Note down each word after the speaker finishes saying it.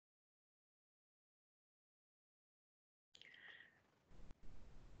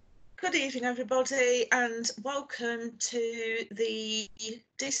Good evening, everybody, and welcome to the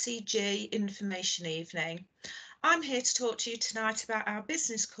DCG Information Evening. I'm here to talk to you tonight about our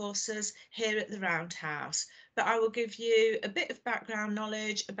business courses here at the Roundhouse, but I will give you a bit of background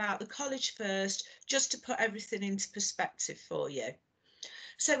knowledge about the college first, just to put everything into perspective for you.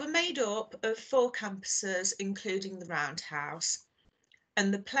 So we're made up of 4 campuses, including the Roundhouse,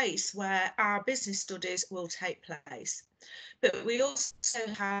 and the place where our business studies will take place. But we also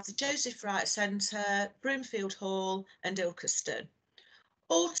have the Joseph Wright Centre, Broomfield Hall and Ilkeston.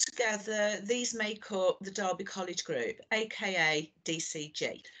 Altogether, these make up the Derby College Group, aka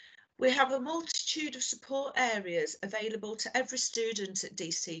DCG. We have a multitude of support areas available to every student at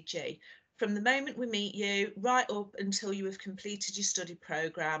DCG, from the moment we meet you right up until you have completed your study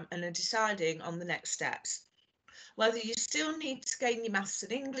programme and are deciding on the next steps. Whether you still need to gain your Maths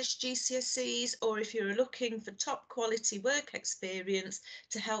and English GCSEs, or if you're looking for top quality work experience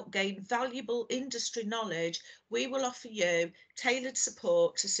to help gain valuable industry knowledge, we will offer you tailored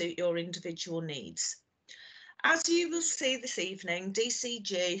support to suit your individual needs. As you will see this evening,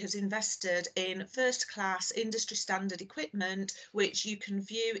 DCG has invested in first-class industry standard equipment, which you can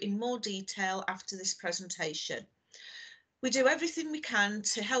view in more detail after this presentation. We do everything we can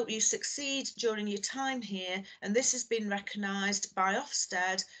to help you succeed during your time here, and this has been recognised by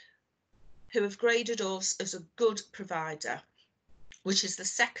Ofsted, who have graded us as a good provider, which is the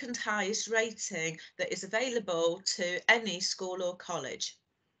second highest rating that is available to any school or college.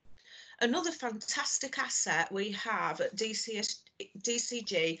 Another fantastic asset we have at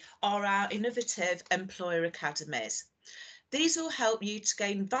DCG are our innovative employer academies. These will help you to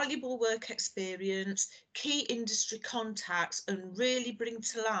gain valuable work experience, key industry contacts, and really bring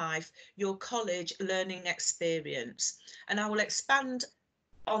to life your college learning experience. And I will expand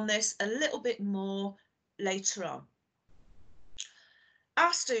on this a little bit more later on.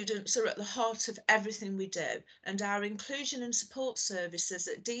 Our students are at the heart of everything we do, and our inclusion and support services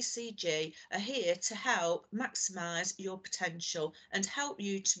at DCG are here to help maximise your potential and help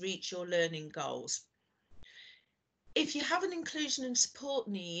you to reach your learning goals. If you have an inclusion and support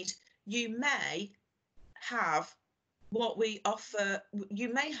need, you may have what we offer,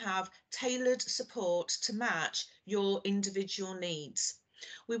 you may have tailored support to match your individual needs.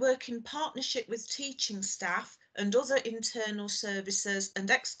 We work in partnership with teaching staff and other internal services and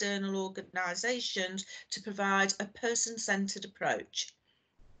external organisations to provide a person-centred approach.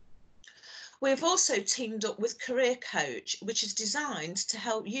 We have also teamed up with Career Coach, which is designed to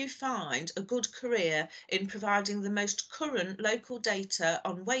help you find a good career in providing the most current local data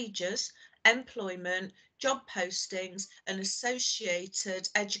on wages, employment, job postings and associated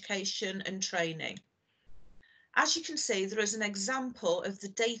education and training. As you can see, there is an example of the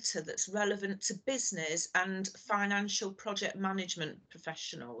data that's relevant to business and financial project management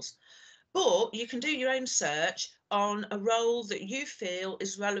professionals. But you can do your own search on a role that you feel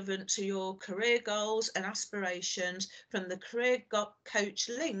is relevant to your career goals and aspirations from the Career Coach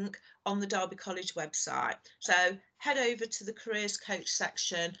link on the Derby College website. So head over to the Careers Coach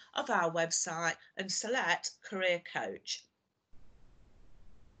section of our website and select Career Coach.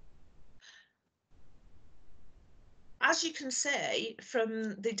 As you can see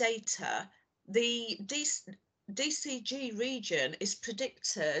from the data, the DCG region is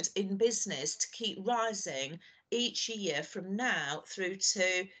predicted in business to keep rising each year from now through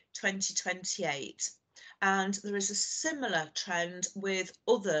to 2028. And there is a similar trend with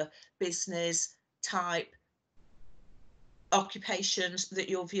other business type occupations that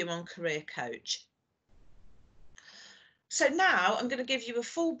you'll view on Career Coach. So now I'm going to give you a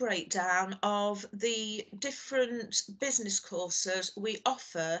full breakdown of the different business courses we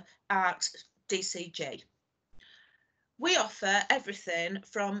offer at DCG. We offer everything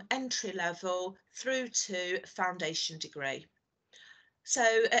from entry level through to foundation degree. So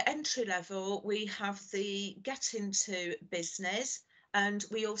at entry level, we have the Get Into Business, and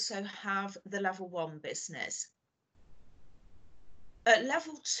we also have the Level 1 business. At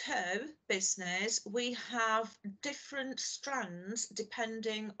level 2 business, we have different strands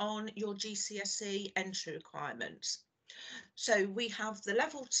depending on your GCSE entry requirements. So we have the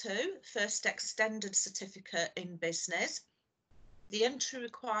level 2 first extended certificate in business. The entry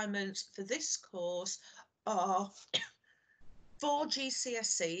requirements for this course are 4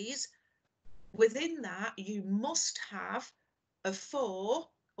 GCSEs. Within that, you must have a 4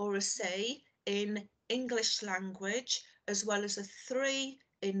 or a C in English language, as well as a 3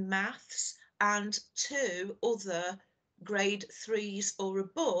 in maths and 2 other grade 3s or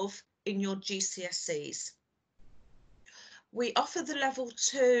above in your GCSEs. We offer the level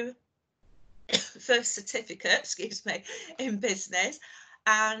 2 first certificate, in business,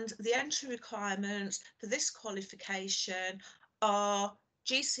 and the entry requirements for this qualification are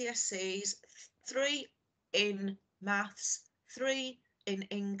GCSEs 3 in maths, 3 in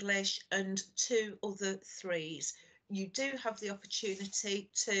English and 2 other 3s. You do have the opportunity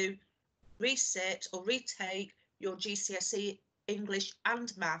to resit or retake your GCSE English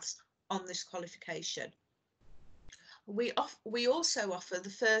and maths on this qualification. We also offer the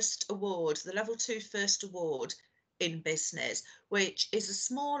first award, the level 2 first award in business, which is a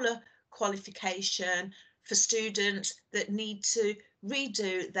smaller qualification for students that need to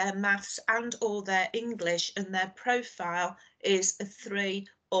redo their maths and or their English, and their profile is a 3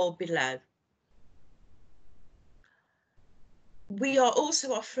 or below. We are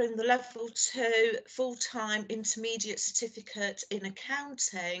also offering the level 2 full-time intermediate certificate in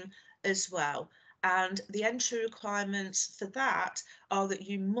accounting as well. And the entry requirements for that are that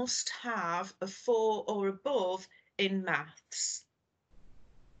you must have a 4 or above in maths,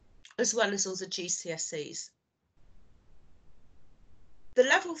 as well as other GCSEs. The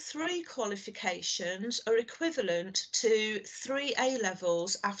level 3 qualifications are equivalent to 3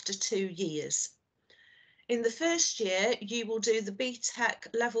 A-levels after 2 years. In the first year, you will do the BTEC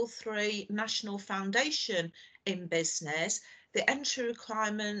Level 3 National Foundation in Business. The entry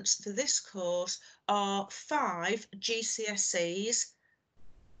requirements for this course are 5 GCSEs,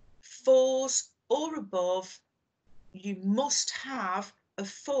 4s or above. You must have a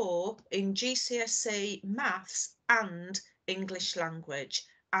 4 in GCSE Maths and English Language,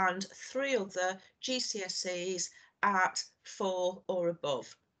 and 3 other GCSEs at 4 or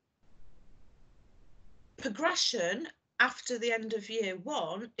above. Progression after the end of year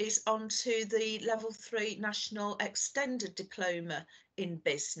 1 is onto the level 3 National Extended Diploma in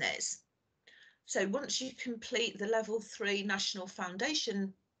Business. So once you complete the level 3 National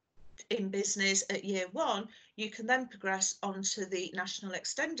Foundation in Business at year 1, you can then progress onto the National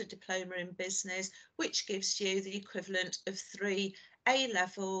Extended Diploma in Business, which gives you the equivalent of 3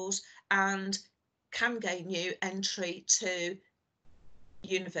 A-levels and can gain you entry to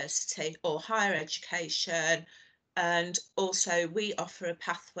university or higher education. And also we offer a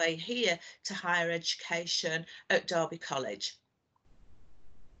pathway here to higher education at Derby College.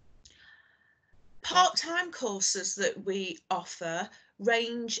 Part-time courses that we offer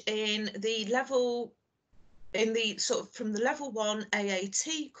range in the level, in the sort of from the level 1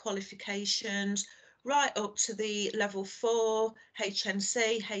 AAT qualifications right up to the level 4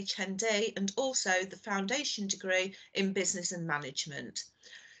 HNC, HND, and also the foundation degree in business and management.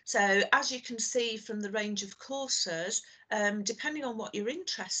 So as you can see from the range of courses, depending on what you're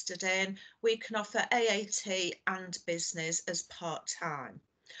interested in, we can offer AAT and business as part-time.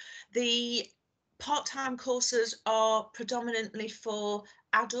 The part-time courses are predominantly for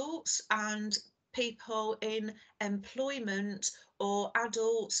adults and people in employment or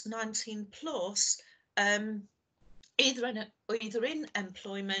adults 19 plus, either in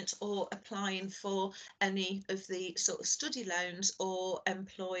employment or applying for any of the sort of study loans or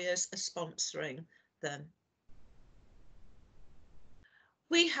employers are sponsoring them.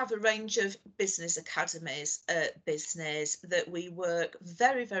 We have a range of business academies at Business that we work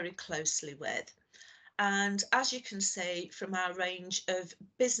very, very closely with. And as you can see from our range of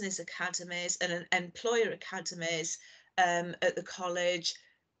business academies and employer academies at the college,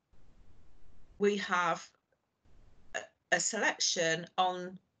 we have a selection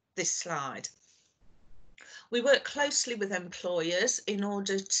on this slide. We work closely with employers in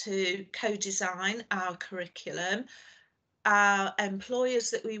order to co-design our curriculum. Our employers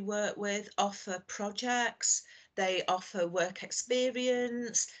that we work with offer projects, they offer work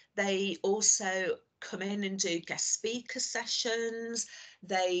experience, they also come in and do guest speaker sessions,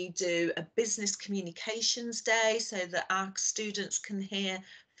 they do a business communications day so that our students can hear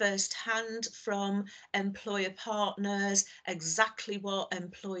firsthand from employer partners exactly what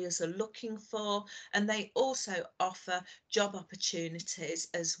employers are looking for, and they also offer job opportunities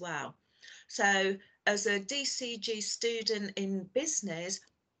as well. So as a DCG student in business,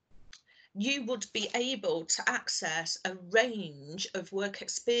 you would be able to access a range of work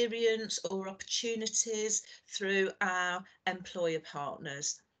experience or opportunities through our employer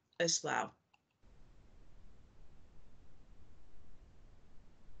partners as well.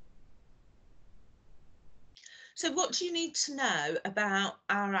 So what do you need to know about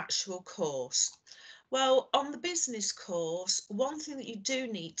our actual course? Well, on the business course, one thing that you do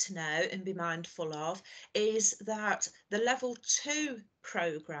need to know and be mindful of is that the level 2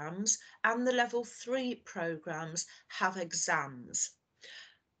 programmes and the level 3 programmes have exams.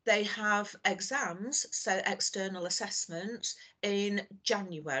 They have exams, so external assessments, in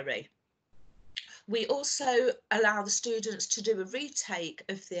January. We also allow the students to do a retake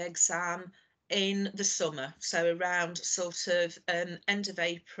of the exam in the summer, so around sort of end of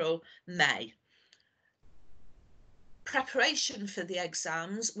April, May. Preparation for the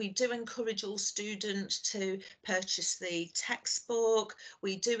exams, we do encourage all students to purchase the textbook,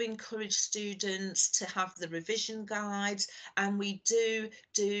 we do encourage students to have the revision guides, and we do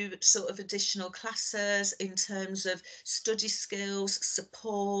sort of additional classes in terms of study skills,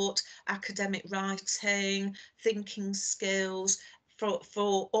 support, academic writing, thinking skills,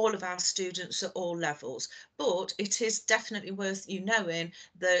 for all of our students at all levels. But it is definitely worth you knowing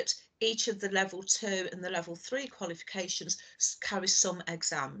that each of the level 2 and the level 3 qualifications carry some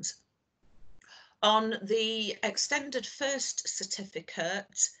exams. On the extended first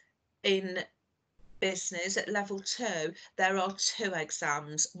certificate in business at level 2, there are 2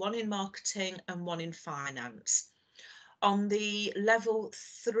 exams, one in marketing and one in finance. On the level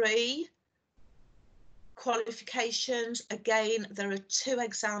 3 qualifications, again, there are 2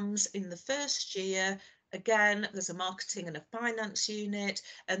 exams in the first year. Again, there's a marketing and a finance unit,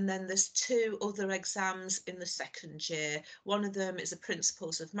 and then there's 2 other exams in the second year. One of them is a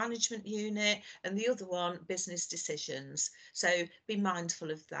principles of management unit, and the other one business decisions. So be mindful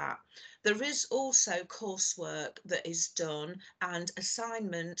of that. There is also coursework that is done and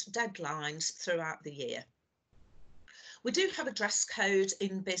assignment deadlines throughout the year. We do have a dress code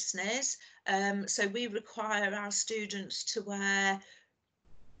in business, so we require our students to wear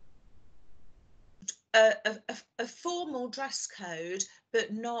a formal dress code,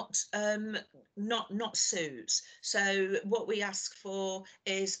 but not suits. So what we ask for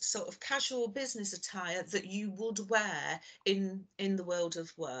is sort of casual business attire that you would wear in the world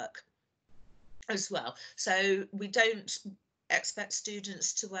of work as well. So we don't expect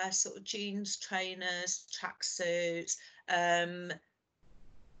students to wear sort of jeans, trainers, tracksuits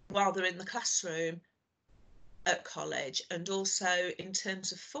while they're in the classroom at college. And also in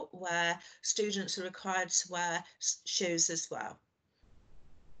terms of footwear, students are required to wear shoes as well.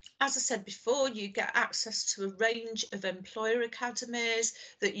 As I said before, you get access to a range of employer academies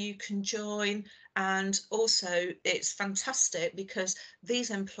that you can join, and also it's fantastic because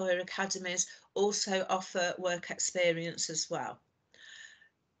these employer academies also offer work experience as well.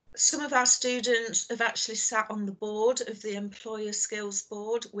 Some of our students have actually sat on the board of the Employer Skills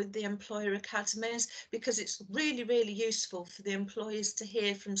Board with the employer academies, because it's really, really useful for the employers to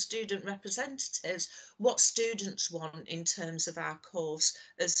hear from student representatives what students want in terms of our course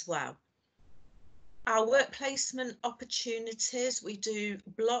as well. Our work placement opportunities, we do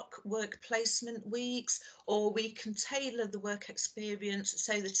block work placement weeks, or we can tailor the work experience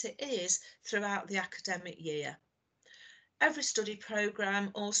so that it is throughout the academic year. Every study programme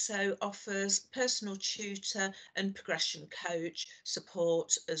also offers personal tutor and progression coach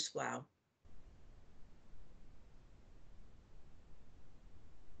support as well.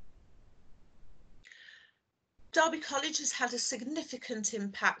 Derby College has had a significant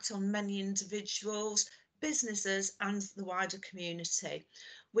impact on many individuals, businesses and the wider community.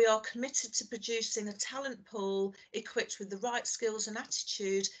 We are committed to producing a talent pool equipped with the right skills and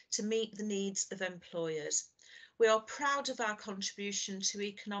attitude to meet the needs of employers. We are proud of our contribution to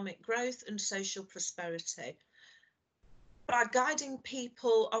economic growth and social prosperity. By guiding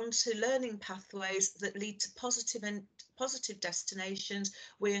people onto learning pathways that lead to positive destinations,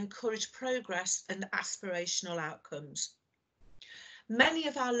 we encourage progress and aspirational outcomes. Many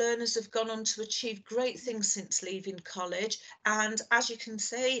of our learners have gone on to achieve great things since leaving college, and as you can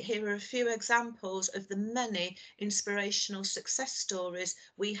see, here are a few examples of the many inspirational success stories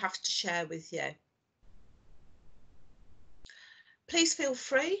we have to share with you. Please feel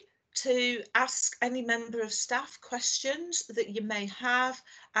free to ask any member of staff questions that you may have,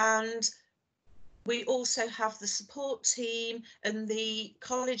 and we also have the support team and the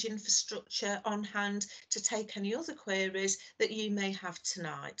college infrastructure on hand to take any other queries that you may have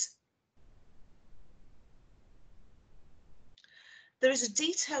tonight. There is a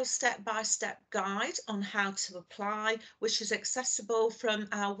detailed step-by-step guide on how to apply, which is accessible from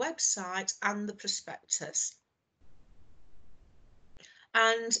our website and the prospectus.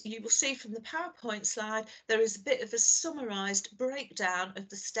 And you will see from the PowerPoint slide, there is a bit of a summarised breakdown of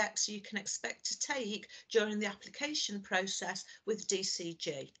the steps you can expect to take during the application process with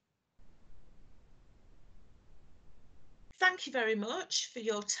DCG. Thank you very much for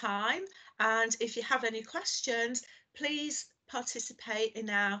your time, and if you have any questions, please participate in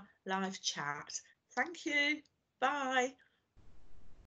our live chat. Thank you. Bye.